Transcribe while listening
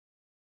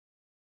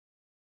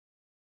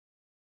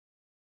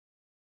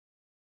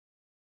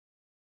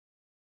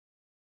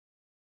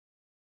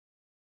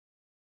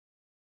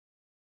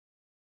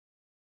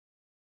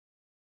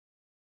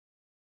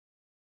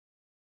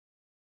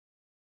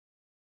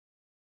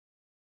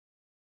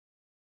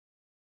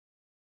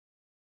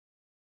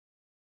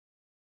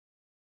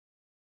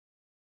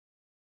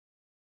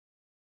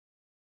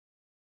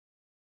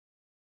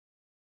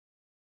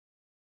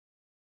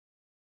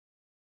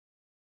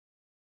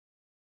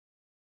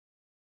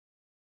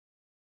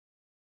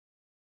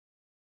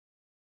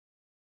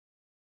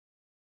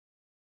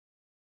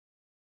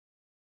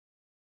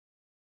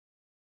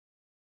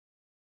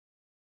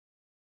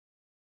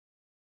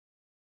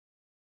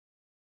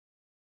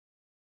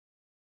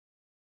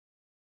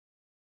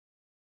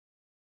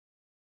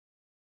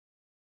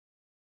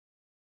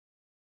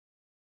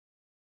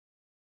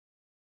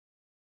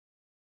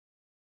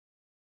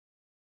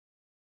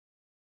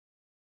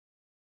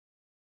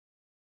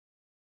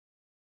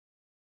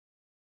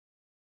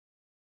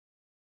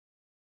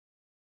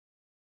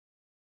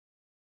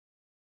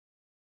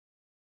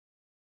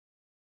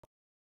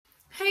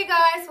Hey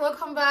guys,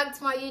 welcome back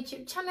to my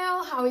YouTube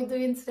channel. How are we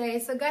doing today?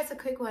 So guys, a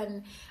quick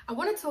one. I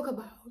want to talk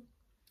about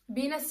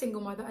being a single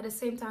mother at the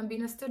same time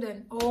being a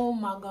student. Oh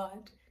my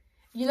god,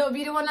 you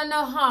really want to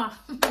know, huh?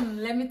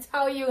 Let me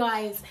tell you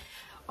guys.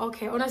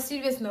 Okay, on a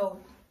serious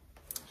note,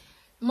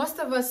 most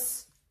of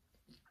us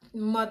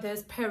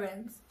mothers,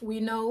 parents, we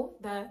know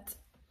that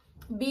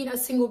being a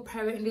single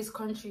parent in this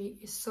country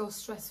is so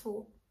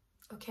stressful.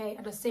 Okay,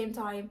 at the same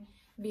time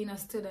being a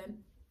student.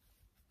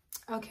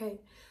 Okay,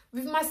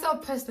 with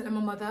myself personally, I'm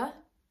a mother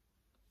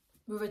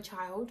with a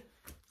child,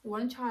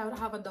 one child. I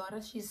have a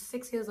daughter, she's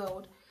 6 years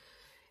old.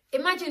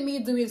 Imagine me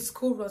doing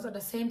school runs at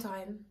the same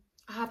time.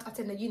 I have to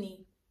attend a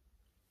uni.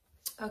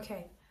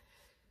 Okay,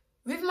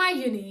 with my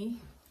uni,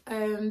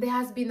 there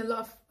has been a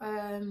lot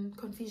of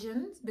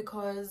confusions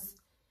because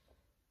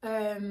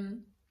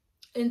in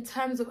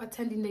terms of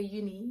attending the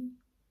uni,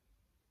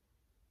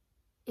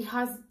 it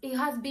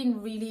has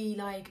been really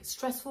like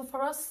stressful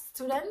for us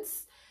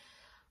students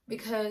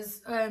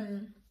because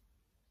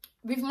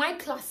with my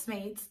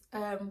classmates,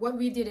 what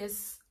we did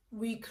is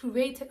we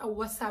created a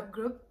WhatsApp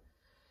group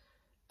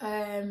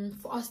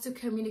for us to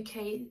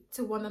communicate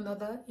to one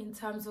another in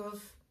terms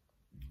of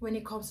when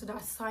it comes to the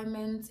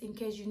assignments, in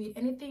case you need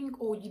anything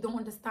or you don't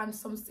understand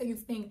some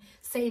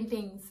same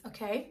things,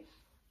 okay?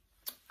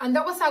 And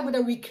that WhatsApp group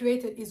that we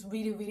created is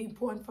really, really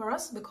important for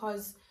us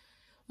because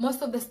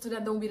most of the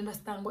students don't really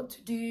understand what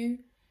to do.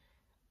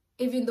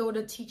 Even though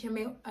the teacher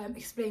may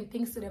explain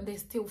things to them, they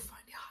still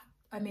find it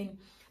hard.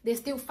 They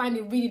still find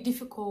it really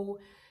difficult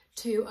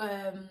to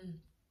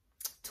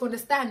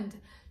understand.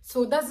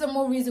 So that's the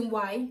more reason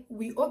why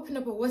we open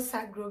up a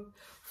WhatsApp group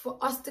for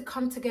us to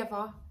come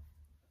together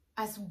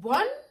as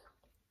one,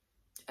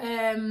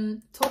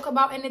 talk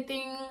about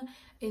anything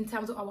in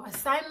terms of our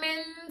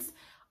assignments,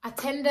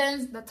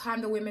 attendance, the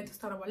time that we're meant to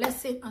start our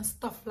lesson and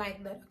stuff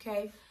like that,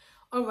 okay?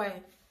 All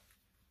right.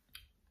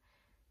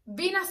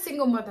 Being a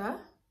single mother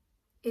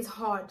is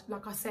hard,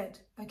 like I said,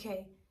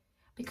 okay?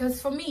 Because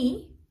for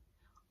me,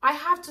 I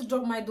have to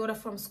drop my daughter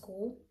from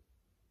school,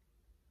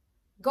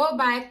 go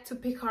back to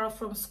pick her up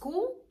from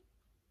school.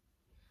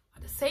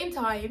 At the same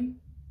time,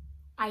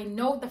 I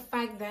know the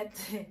fact that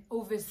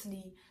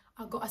obviously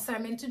I got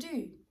assignment to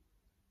do.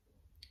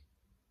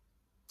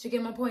 Do you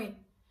get my point?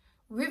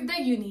 With the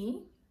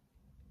uni,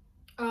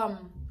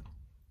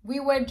 we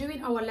were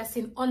doing our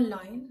lesson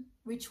online,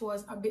 which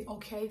was a bit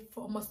okay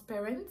for most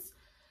parents.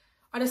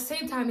 At the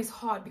same time, it's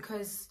hard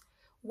because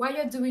while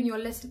you're doing your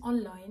lesson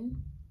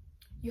online,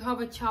 you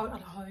have a child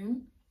at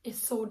home. It's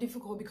so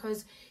difficult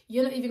because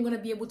you're not even going to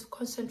be able to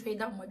concentrate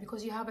that much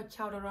because you have a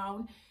child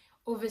around.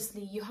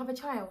 Obviously, you have a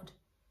child.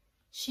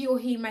 She or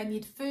he might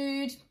need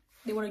food.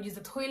 They want to use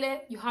the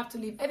toilet. You have to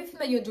leave everything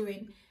that you're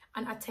doing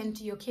and attend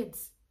to your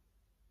kids.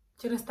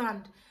 Do you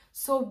understand?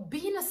 So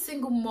being a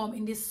single mom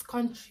in this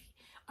country,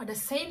 at the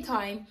same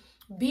time,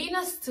 being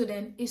a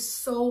student is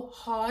so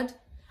hard.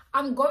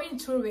 I'm going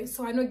through it,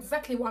 so I know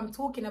exactly what I'm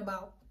talking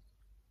about.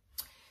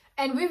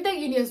 And with the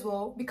uni as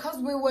well, because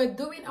we were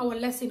doing our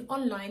lesson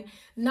online,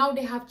 now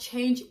they have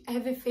changed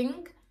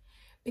everything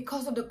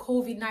because of the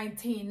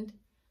COVID-19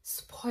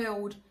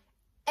 spoiled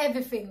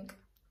everything.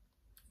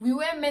 We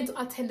were meant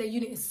to attend the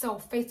uni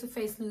itself,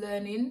 face-to-face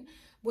learning,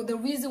 but the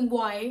reason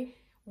why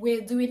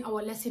we're doing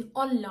our lesson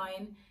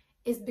online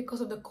is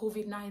because of the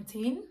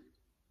COVID-19.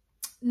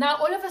 Now,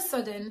 all of a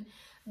sudden,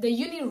 the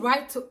uni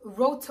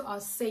wrote to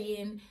us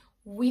saying,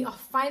 we are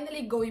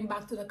finally going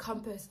back to the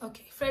campus.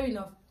 Okay, fair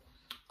enough.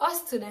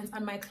 Us students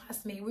and my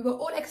classmates, we were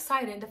all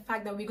excited the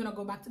fact that we're going to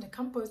go back to the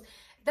campus.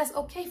 That's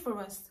okay for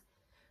us.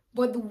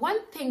 But the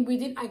one thing we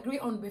didn't agree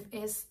on with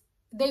is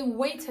they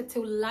waited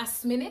till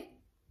last minute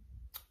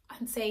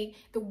and say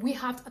that we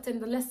have to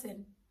attend the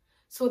lesson.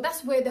 So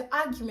that's where the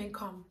argument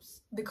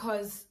comes,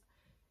 because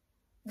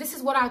this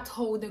is what I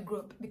told the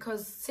group,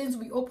 because since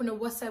we opened a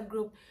WhatsApp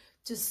group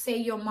to say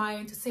your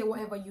mind, to say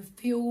whatever you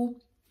feel,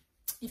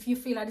 if you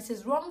feel like this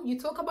is wrong, you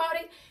talk about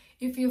it.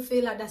 If you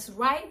feel like that's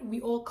right,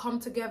 we all come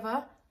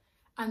together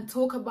and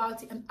talk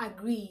about it and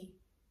agree.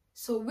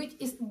 So which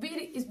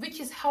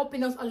is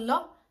helping us a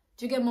lot.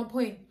 Do you get my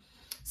point?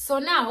 So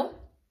now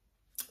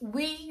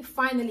we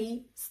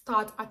finally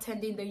start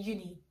attending the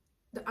uni,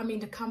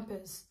 the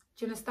campus.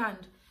 Do you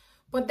understand?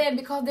 But then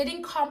because they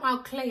didn't come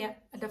out clear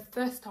at the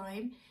first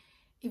time,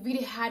 it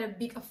really had a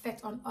big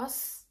effect on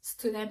us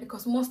students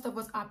because most of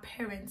us are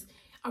parents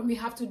and we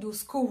have to do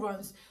school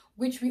runs,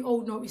 which we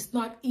all know is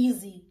not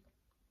easy.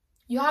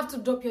 You have to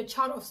drop your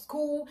child off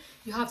school,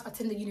 you have to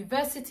attend the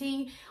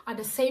university, at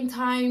the same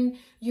time,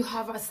 you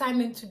have an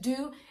assignment to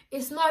do.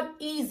 It's not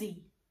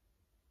easy.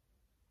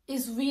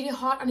 It's really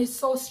hard and it's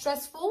so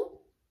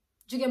stressful.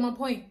 Do you get my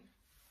point?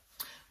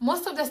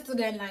 Most of the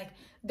students,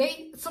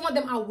 some of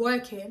them are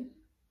working,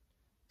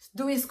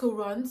 doing school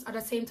runs, at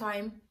the same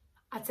time,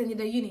 attending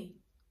the uni.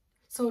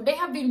 So they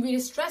have been really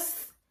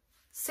stressed.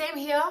 Same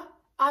here,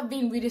 I've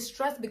been really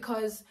stressed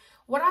because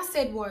what I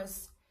said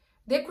was,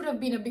 they could have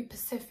been a bit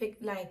specific,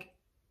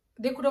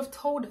 they could have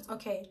told us,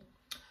 okay,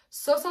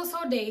 so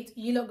date,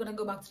 you're not going to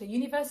go back to the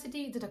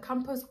university, to the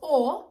campus,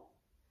 or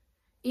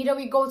Either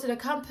we go to the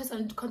campus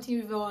and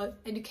continue with our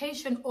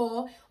education,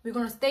 or we're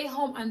going to stay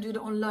home and do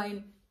the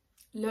online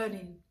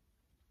learning.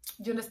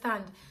 Do you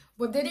understand?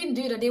 But they didn't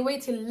do that. They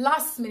waited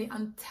last minute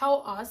and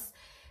tell us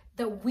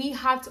that we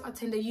have to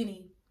attend the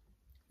uni.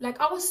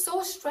 Like, I was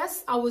so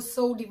stressed. I was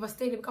so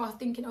devastated because I was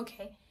thinking,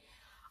 okay,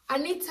 I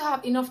need to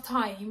have enough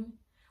time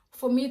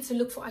for me to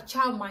look for a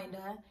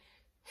childminder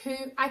who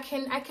I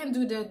can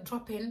do the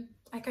drop-in.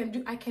 I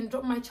can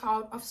drop my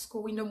child off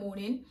school in the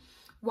morning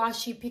while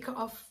she pick her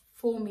up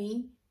for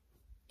me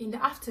in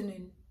the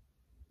afternoon.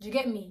 Do you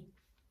get me?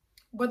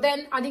 But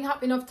then I didn't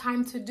have enough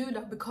time to do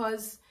that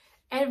because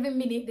every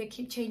minute they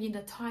keep changing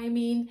the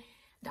timing,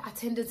 the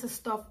attendance and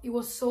stuff. It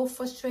was so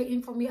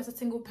frustrating for me as a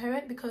single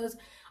parent because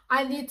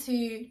I need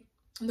to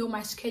know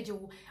my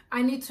schedule.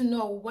 I need to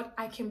know what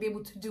I can be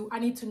able to do. I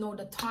need to know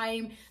the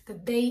time, the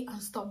day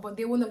and stuff, but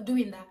they were not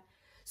doing that.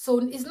 So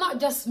it's not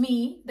just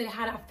me that it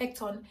had an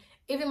effect on.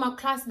 Even my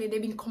classmates,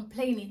 they've been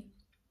complaining.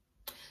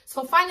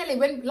 So finally,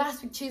 when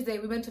last week Tuesday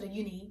we went to the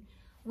uni,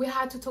 we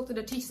had to talk to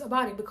the teachers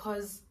about it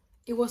because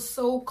it was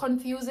so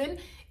confusing.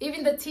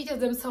 Even the teachers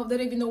themselves, they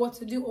don't even know what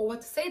to do or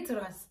what to say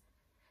to us.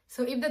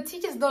 So if the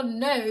teachers don't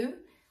know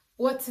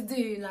what to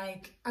do,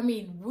 like, I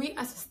mean, we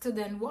as a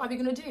student, what are we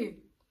going to do?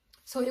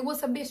 So it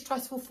was a bit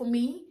stressful for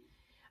me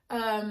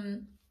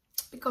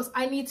because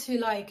I need to,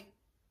 like,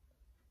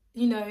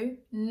 you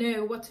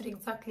know what to do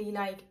exactly.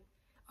 Like,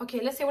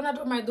 okay, let's say when I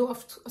drop my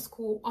daughter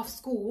off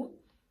school,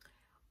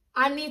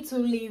 I need to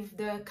leave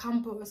the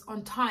campus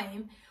on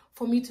time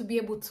for me to be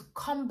able to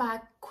come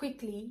back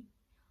quickly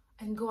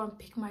and go and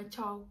pick my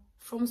child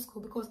from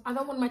school, because I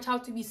don't want my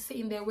child to be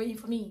sitting there waiting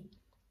for me.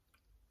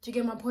 Do you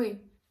get my point?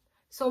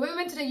 So when we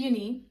went to the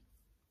uni,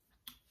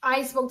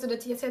 I spoke to the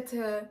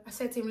teacher. I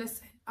said to him,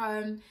 listen,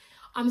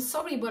 I'm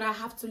sorry, but I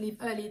have to leave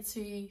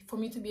early for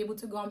me to be able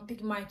to go and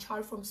pick my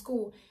child from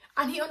school.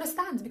 And he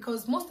understands,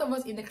 because most of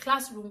us in the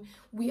classroom,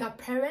 we are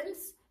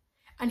parents,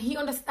 and he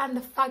understands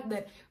the fact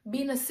that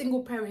being a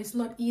single parent is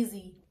not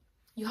easy.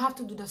 You have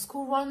to do the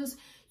school runs,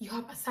 you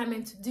have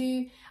assignment to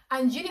do,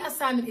 and uni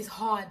assignment is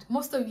hard.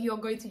 Most of you are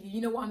going to,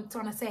 you know what I'm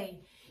trying to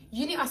say.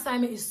 Uni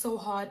assignment is so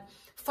hard.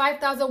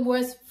 5,000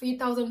 words,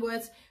 3,000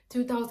 words,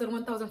 2,000,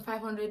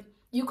 1,500.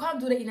 You can't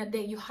do that in a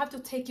day. You have to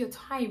take your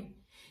time.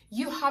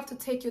 You have to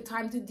take your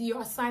time to do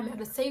your assignment. At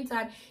the same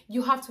time,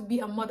 you have to be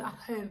a mother at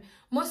home.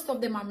 Most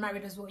of them are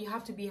married as well. You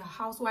have to be a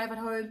housewife at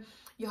home.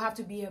 You have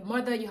to be a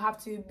mother. You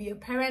have to be a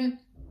parent.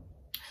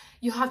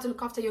 You have to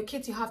look after your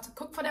kids. You have to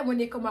cook for them when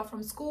they come back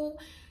from school.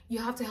 You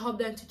have to help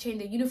them to change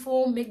their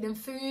uniform, make them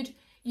food,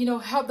 you know,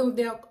 help them with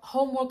their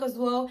homework as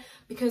well.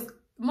 Because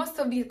most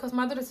of these, because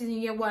my daughter's in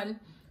year 1,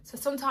 so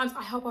sometimes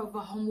I help her with her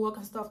homework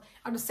and stuff.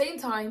 At the same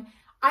time,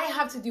 I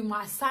have to do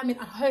my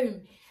assignment at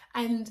home.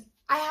 And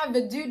I have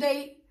the due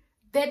date,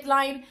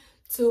 deadline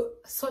to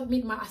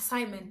submit my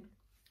assignment.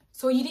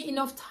 So you need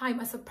enough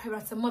time as a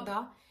parent, as a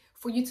mother,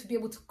 for you to be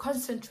able to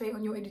concentrate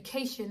on your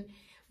education,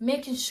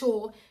 making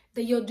sure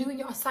that you're doing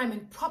your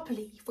assignment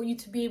properly for you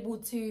to be able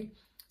to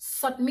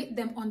submit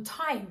them on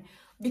time.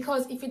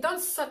 Because if you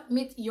don't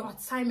submit your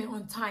assignment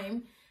on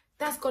time,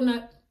 that's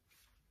gonna,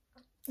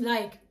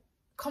 like,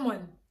 come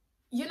on,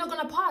 you're not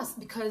gonna pass,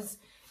 because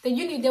the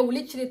uni, they will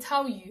literally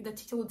tell you, the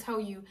teacher will tell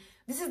you,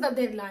 this is the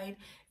deadline.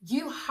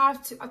 You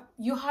have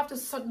to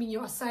submit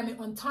your assignment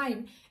on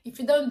time. If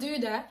you don't do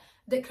that,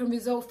 that can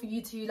result for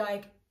you to,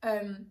 like,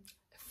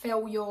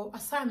 fail your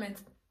assignment.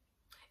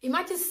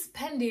 Imagine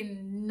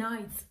spending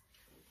nights,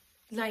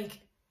 like,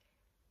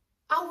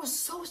 I was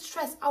so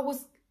stressed. I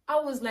was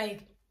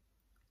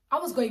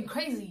going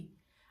crazy.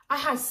 I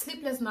had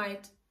sleepless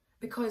night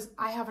because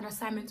I have an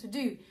assignment to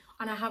do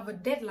and I have a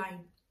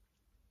deadline.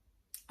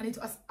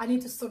 I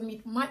need to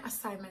submit my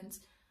assignment.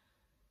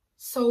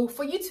 So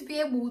for you to be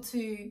able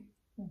to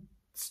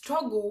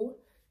struggle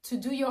to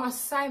do your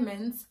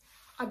assignments,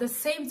 at the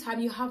same time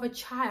you have a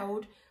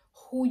child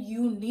who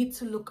you need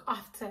to look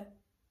after.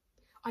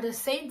 At the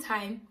same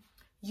time,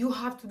 you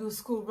have to do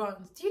school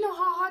runs. Do you know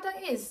how hard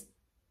that is?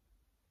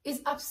 It's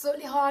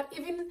absolutely hard.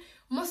 Even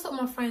most of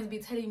my friends be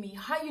telling me,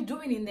 how are you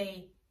doing in there?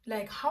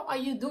 Like, how are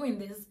you doing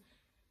this?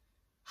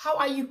 How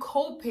are you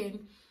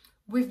coping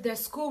with the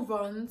school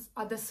runs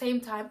at the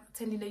same time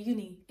attending the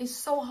uni? It's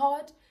so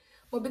hard.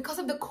 But because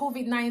of the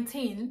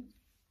COVID-19,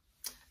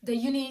 the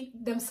uni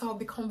themselves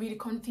become really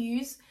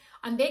confused.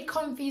 And they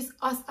confuse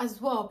us as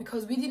well,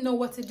 because we didn't know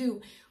what to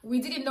do. We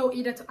didn't know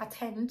either to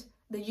attend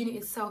the uni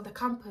itself, the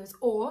campus,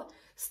 or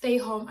stay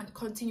home and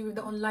continue with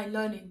the online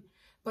learning.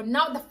 But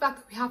now the fact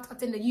that we have to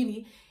attend the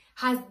uni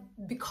has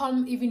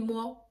become even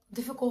more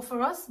difficult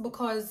for us,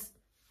 because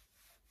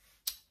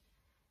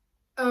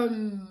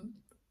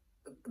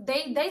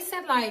they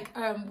said, like,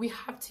 we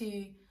have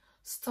to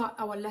start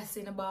our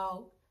lesson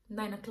about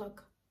 9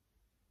 o'clock.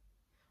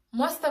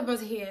 Most of us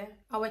here,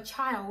 our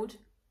child,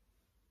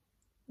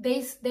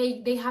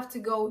 they have to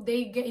go,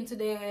 they get into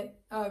their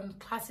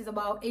classes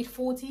about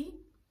 8:40.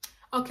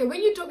 Okay,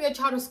 when you drop your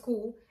child to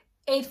school,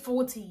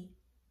 8:40.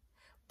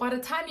 By the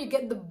time you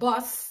get the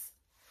bus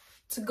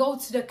to go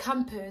to the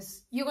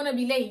campus, you're gonna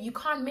be late. You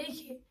can't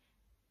make it.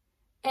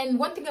 And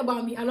one thing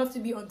about me, I love to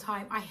be on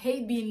time. I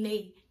hate being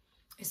late,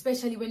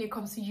 especially when it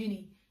comes to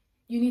uni.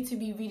 You need to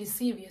be really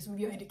serious with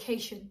your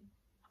education.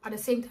 At the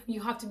same time,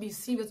 you have to be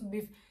serious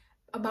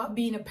about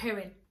being a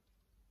parent.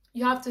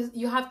 You have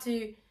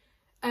to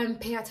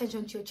pay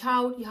attention to your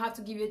child. You have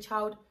to give your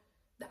child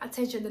the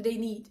attention that they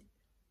need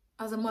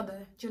as a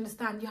mother. Do you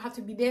understand? You have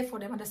to be there for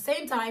them. At the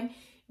same time,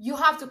 you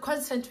have to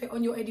concentrate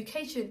on your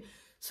education.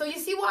 So you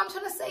see what I'm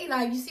trying to say?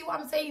 Like, you see what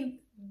I'm saying?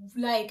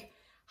 Like,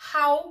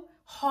 how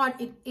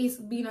hard it is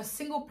being a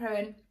single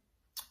parent.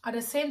 At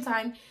the same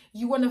time,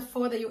 you want to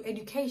further your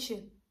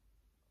education.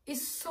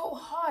 It's so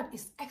hard.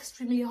 It's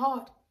extremely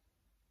hard.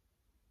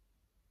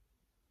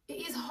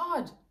 It is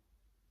hard.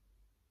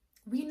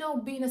 We know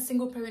being a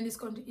single parent in this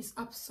country is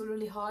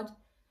absolutely hard.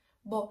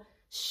 But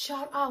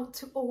shout out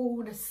to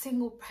all the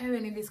single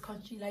parents in this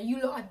country. Like,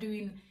 you lot are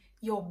doing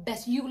your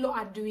best. You lot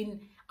are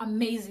doing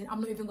amazing.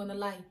 I'm not even going to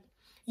lie.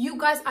 You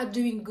guys are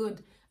doing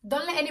good.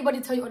 Don't let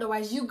anybody tell you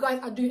otherwise. You guys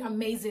are doing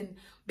amazing.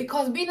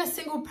 Because being a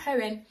single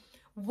parent,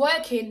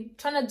 working,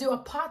 trying to do a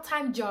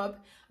part-time job,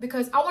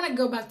 because I want to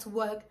go back to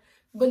work.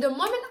 But the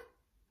moment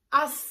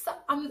I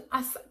sat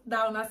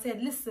down, I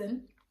said,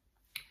 listen,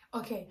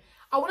 okay,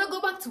 I want to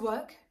go back to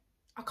work.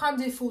 I can't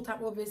do it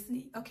full-time,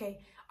 obviously. Okay,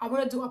 I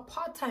want to do a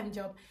part-time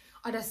job.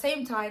 At the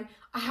same time,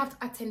 I have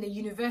to attend the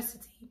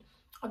university.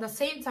 At the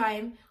same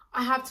time,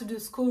 I have to do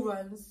school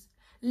runs.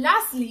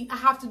 Lastly, I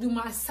have to do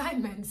my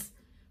assignments.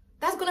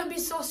 That's going to be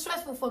so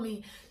stressful for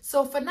me.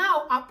 So for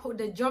now, I put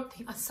the job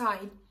thing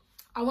aside.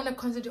 I want to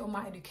concentrate on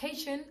my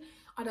education,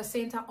 at the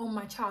same time on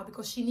my child,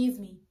 because she needs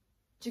me.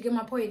 Do you get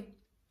my point?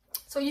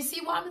 So you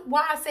see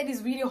why I said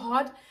it's really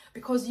hard,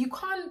 because you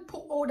can't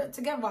put all that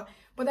together.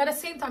 But at the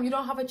same time, you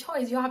don't have a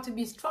choice. You have to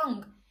be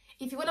strong.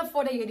 If you want to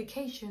further your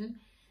education,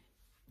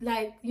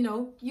 like, you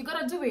know, you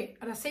got to do it.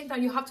 At the same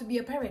time, you have to be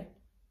a parent.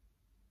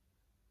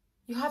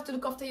 You have to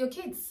look after your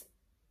kids.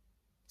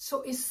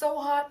 So it's so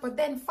hard. But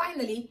then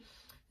finally,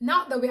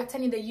 now that we're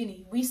attending the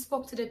uni, we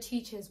spoke to the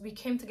teachers. We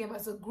came together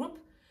as a group.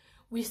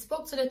 We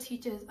spoke to the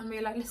teachers and we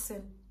were like,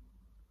 listen,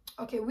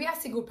 okay, we are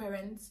single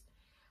parents.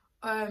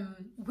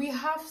 We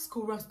have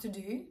school runs to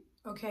do,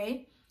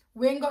 okay?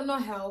 We ain't got no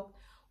help.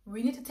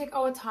 We need to take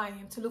our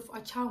time to look for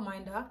a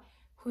childminder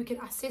who can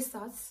assist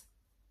us,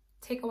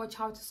 take our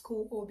child to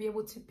school, or be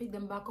able to pick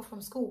them back up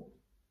from school,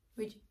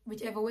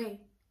 whichever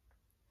way.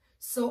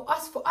 So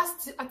for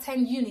us to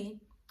attend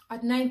uni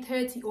at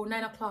 9:30 or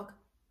 9 o'clock,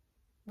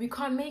 we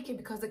can't make it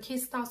because the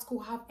kids start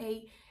school have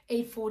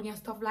 8:40 and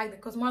stuff like that,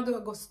 because my daughter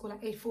goes to school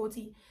at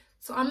 8:40.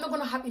 So I'm not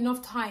going to have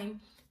enough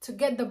time to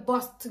get the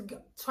bus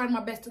to try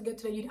my best to get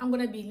to the uni. I'm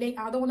going to be late.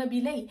 I don't want to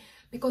be late,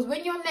 because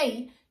when you're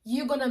late,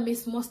 you're going to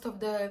miss most of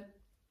the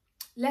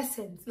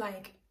lessons.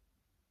 Like,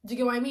 do you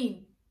get what I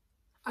mean?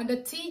 And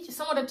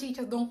some of the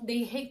teachers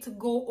they hate to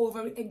go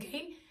over it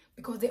again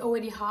because they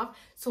already have.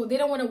 So they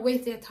don't want to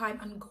waste their time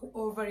and go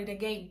over it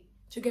again.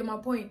 Do you get my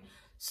point?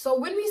 So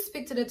when we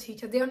speak to the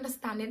teacher, they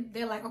understand it.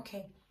 They're like,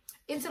 okay,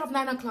 instead of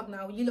 9 o'clock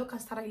now, you look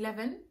and start at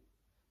 11,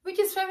 which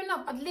is fair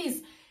enough. At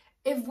least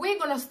if we're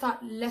going to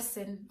start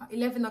lesson at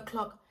 11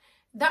 o'clock,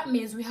 that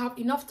means we have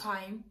enough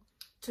time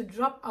to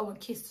drop our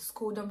kids to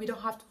school. Then we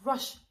don't have to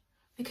rush.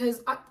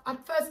 Because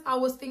at first I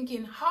was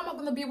thinking, how am I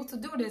going to be able to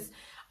do this?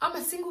 I'm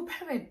a single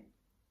parent.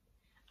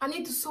 I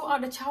need to sort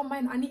out the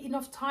childminder. I need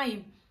enough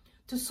time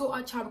to sort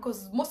out child,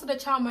 because most of the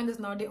childminders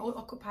now, they all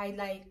occupied,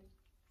 like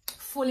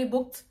fully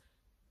booked,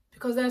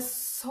 because there's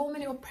so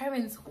many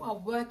parents who are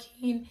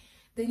working.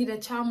 They need a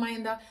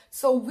childminder.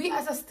 So we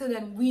as a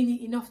student, we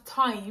need enough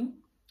time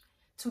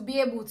to be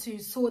able to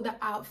sort that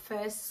out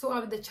first, sort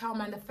out the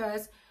childminder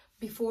first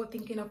before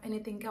thinking of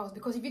anything else.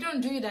 Because if you don't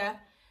do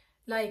that,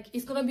 like,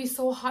 it's going to be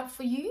so hard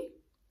for you.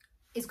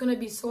 It's going to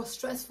be so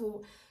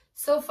stressful.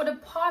 So for the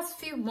past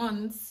few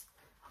months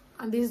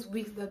and this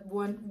week that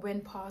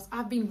went past,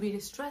 I've been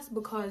really stressed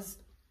because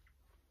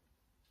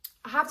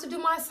I have to do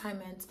my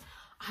assignments.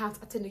 I have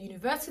to attend the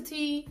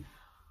university.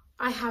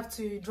 I have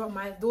to drop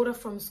my daughter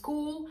from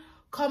school,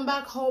 come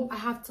back home. I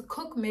have to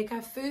cook, make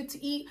her food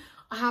to eat.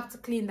 I have to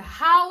clean the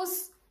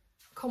house.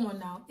 Come on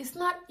now. It's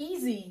not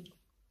easy.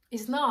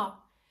 It's not.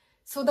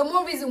 So the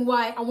more reason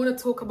why I want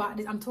to talk about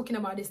this, I'm talking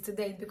about this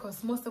today,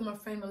 because most of my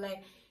friends were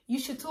like, you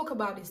should talk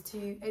about this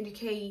to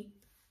educate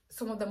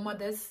some of the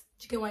mothers.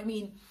 Do you get what I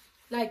mean?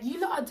 Like,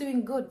 you lot are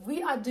doing good.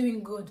 We are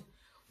doing good.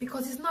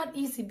 Because it's not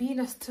easy being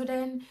a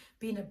student,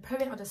 being a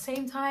parent at the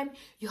same time.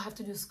 You have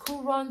to do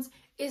school runs.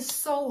 It's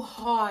so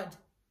hard.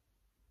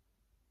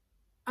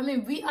 I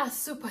mean, we are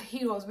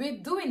superheroes. We're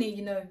doing it,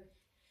 you know.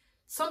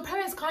 Some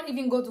parents can't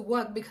even go to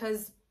work,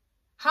 because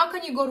how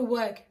can you go to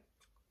work?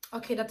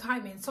 Okay, the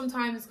timing.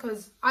 Sometimes,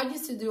 because I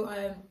used to do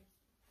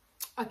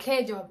a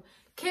care job.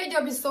 Care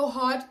job is so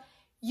hard.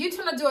 You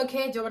trying to do a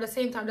care job at the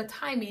same time, the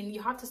timing,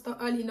 you have to start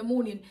early in the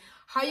morning.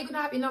 How are you going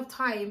to have enough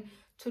time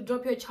to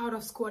drop your child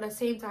off school at the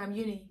same time,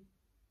 uni?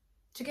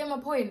 Do you get my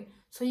point?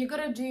 So you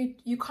can't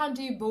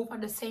do both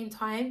at the same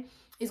time.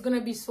 It's going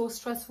to be so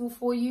stressful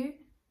for you.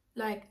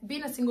 Like,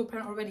 being a single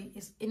parent already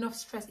is enough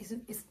stress.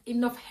 It's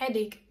enough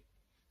headache,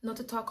 not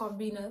to talk of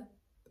being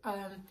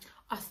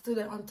a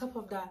student on top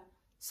of that.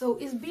 So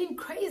it's been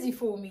crazy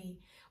for me.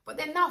 But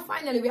then now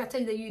finally we are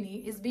attending the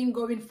uni. It's been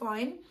going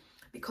fine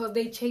because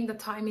they changed the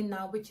timing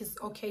now, which is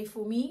okay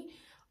for me.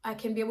 I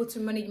can be able to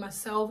manage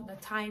myself, the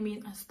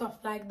timing and stuff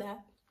like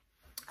that.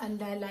 And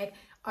then like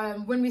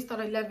when we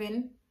start at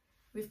 11,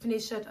 we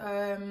finish at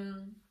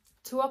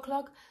 2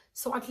 o'clock.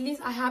 So at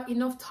least I have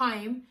enough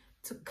time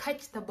to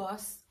catch the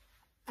bus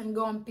and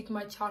go and pick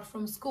my child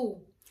from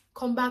school.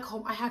 Come back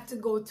home, I have to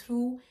go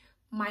through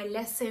my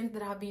lessons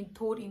that have been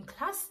taught in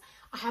class.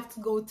 I have to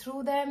go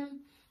through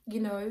them,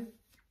 you know,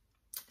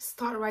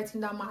 start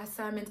writing down my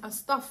assignments and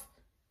stuff.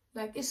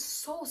 Like, it's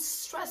so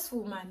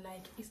stressful, man.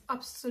 Like, it's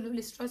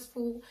absolutely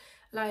stressful.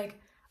 Like,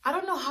 I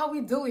don't know how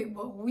we do it,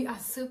 but we are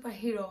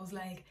superheroes.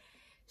 Like,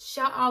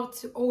 shout out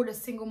to all the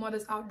single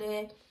mothers out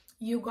there.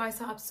 You guys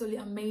are absolutely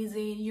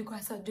amazing. You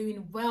guys are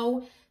doing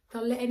well.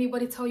 Don't let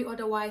anybody tell you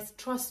otherwise.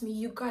 Trust me,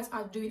 you guys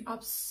are doing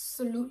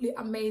absolutely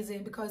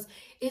amazing because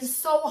it's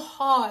so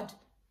hard.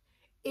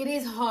 It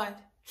is hard.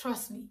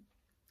 Trust me.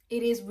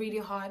 It is really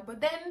hard.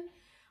 But then,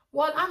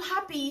 well, I'm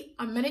happy.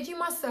 I'm managing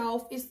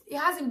myself. It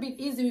hasn't been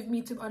easy with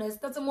me, to be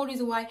honest. That's the more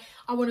reason why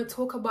I want to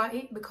talk about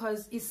it,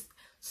 because it's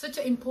such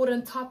an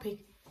important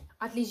topic.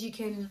 At least you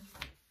can,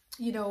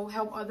 you know,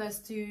 help others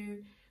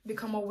to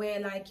become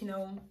aware, like, you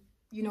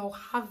know,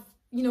 have,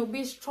 you know,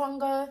 be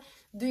stronger,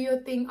 do your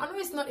thing. I know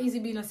it's not easy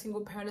being a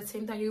single parent. At the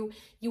same time,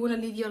 you want to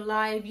live your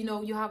life, you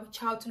know, you have a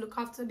child to look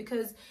after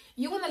because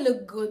you want to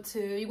look good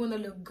too. You want to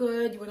look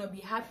good, you want to be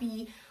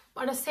happy.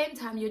 But at the same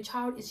time, your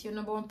child is your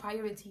number one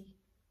priority.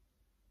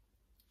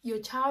 Your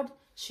child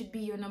should be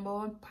your number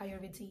one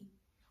priority.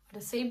 At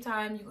the same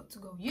time, you got to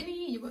go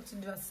uni, you got to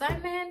do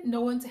assignment,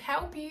 no one to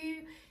help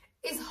you.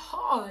 It's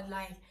hard,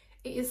 like,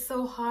 it is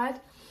so hard.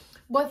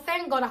 But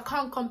thank God I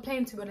can't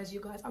complain, to be honest,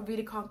 you guys. I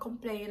really can't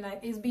complain. Like,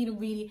 it's been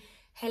really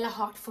hella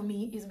hard for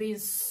me. It's been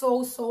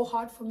so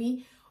hard for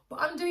me.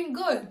 But I'm doing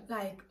good,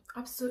 like,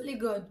 absolutely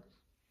good.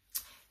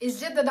 It's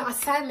just that the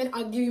assignment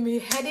are giving me a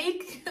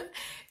headache.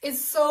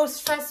 It's so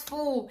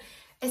stressful,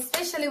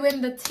 especially when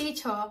the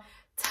teacher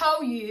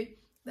tell you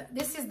that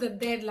this is the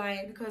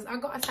deadline, because I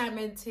got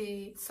assignment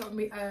to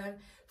submit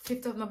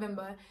 5th of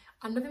November,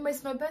 and November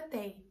is my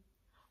birthday.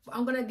 But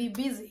I'm gonna be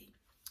busy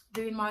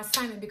doing my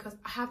assignment because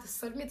I have to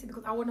submit it,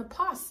 because I want to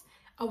pass,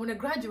 I want to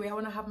graduate, I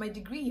want to have my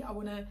degree, I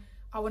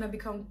want to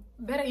become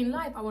better in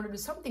life, I want to do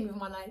something with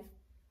my life.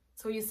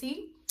 So you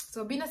see,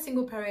 so being a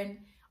single parent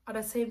at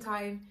the same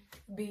time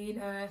being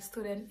a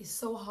student is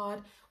so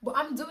hard, but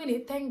I'm doing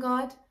it. Thank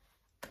God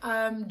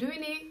I'm doing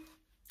it.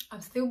 I'm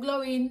still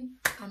glowing.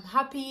 I'm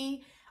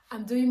happy.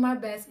 I'm doing my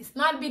best. It's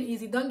not been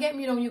easy, don't get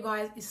me wrong, you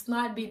guys. It's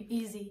not been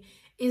easy.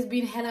 It's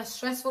been hella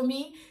stress for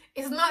me.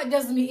 It's not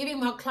just me,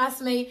 even my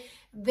classmates,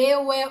 they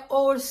were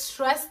all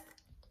stressed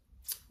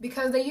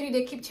because the uni,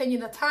 they keep changing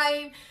the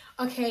time.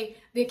 Okay,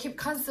 they keep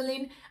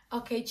canceling.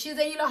 Okay,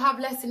 Tuesday you don't have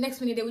lesson,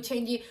 next minute they will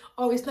change it.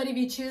 Oh, it's not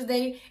even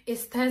Tuesday,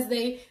 it's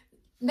Thursday.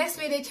 Next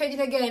minute they change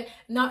it again,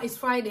 now it's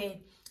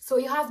Friday. So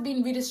it has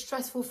been really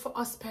stressful for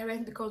us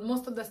parents, because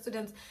most of the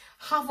students,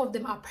 half of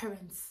them are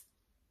parents.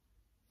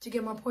 Do you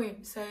get my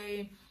point? So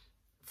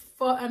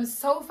for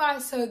so far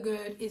so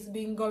good. It's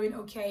been going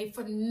okay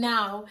for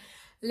now.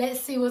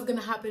 Let's see what's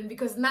gonna happen,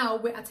 because now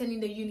we're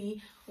attending the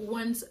uni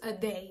once a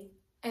day,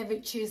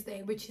 every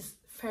Tuesday, which is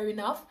fair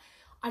enough.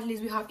 At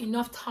least we have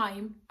enough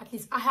time, at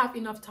least I have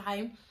enough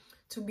time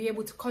to be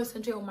able to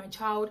concentrate on my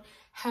child,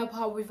 help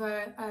her with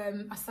her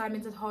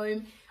assignments at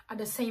home, at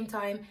the same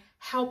time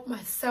help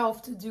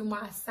myself to do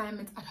my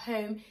assignments at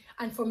home,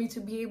 and for me to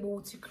be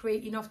able to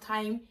create enough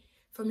time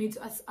for me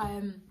to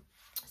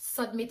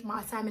submit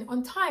my assignment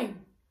on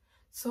time.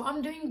 So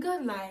I'm doing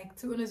good, like,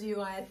 to be honest with you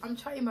guys, I'm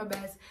trying my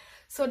best.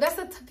 So that's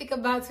the topic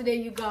about today,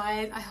 you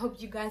guys. I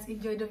hope you guys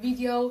enjoyed the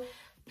video.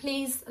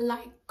 Please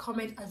like,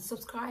 comment and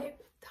subscribe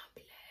down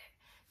below.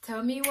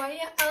 Tell me what you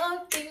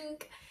all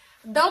think.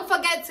 Don't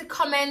forget to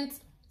comment,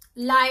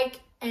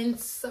 like and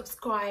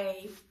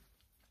subscribe.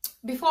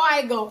 Before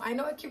I go, I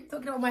know I keep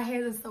talking about my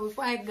hair and stuff.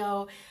 Before I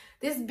go,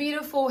 this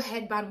beautiful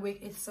headband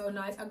wig is so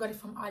nice. I got it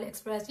from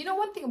AliExpress. You know,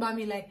 one thing about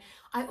me, like,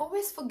 I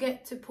always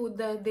forget to put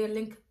their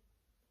link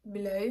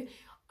below.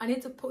 I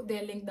need to put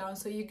their link down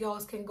so you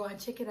girls can go and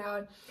check it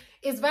out.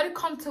 It's very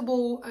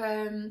comfortable.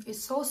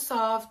 It's so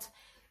soft.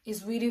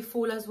 It's really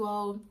full as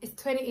well.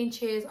 It's 20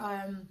 inches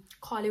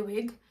curly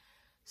wig.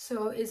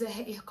 So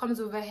it comes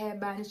with a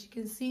hairband, as you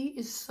can see.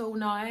 It's so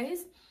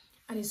nice.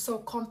 And it's so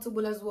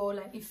comfortable as well.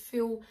 Like, it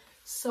feels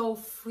so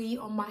free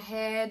on my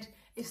head.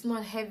 It's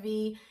not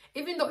heavy.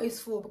 Even though it's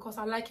full, because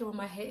I like it when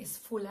my hair is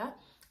fuller.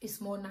 It's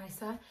more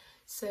nicer.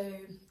 So,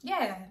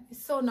 yeah.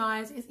 It's so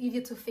nice. It's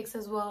easier to fix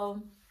as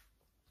well.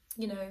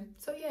 You know,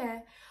 so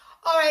yeah.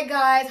 Alright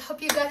guys, hope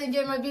you guys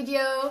enjoyed my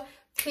video.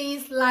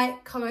 Please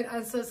like, comment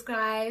and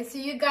subscribe.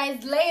 See you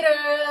guys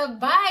later.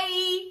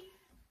 Bye.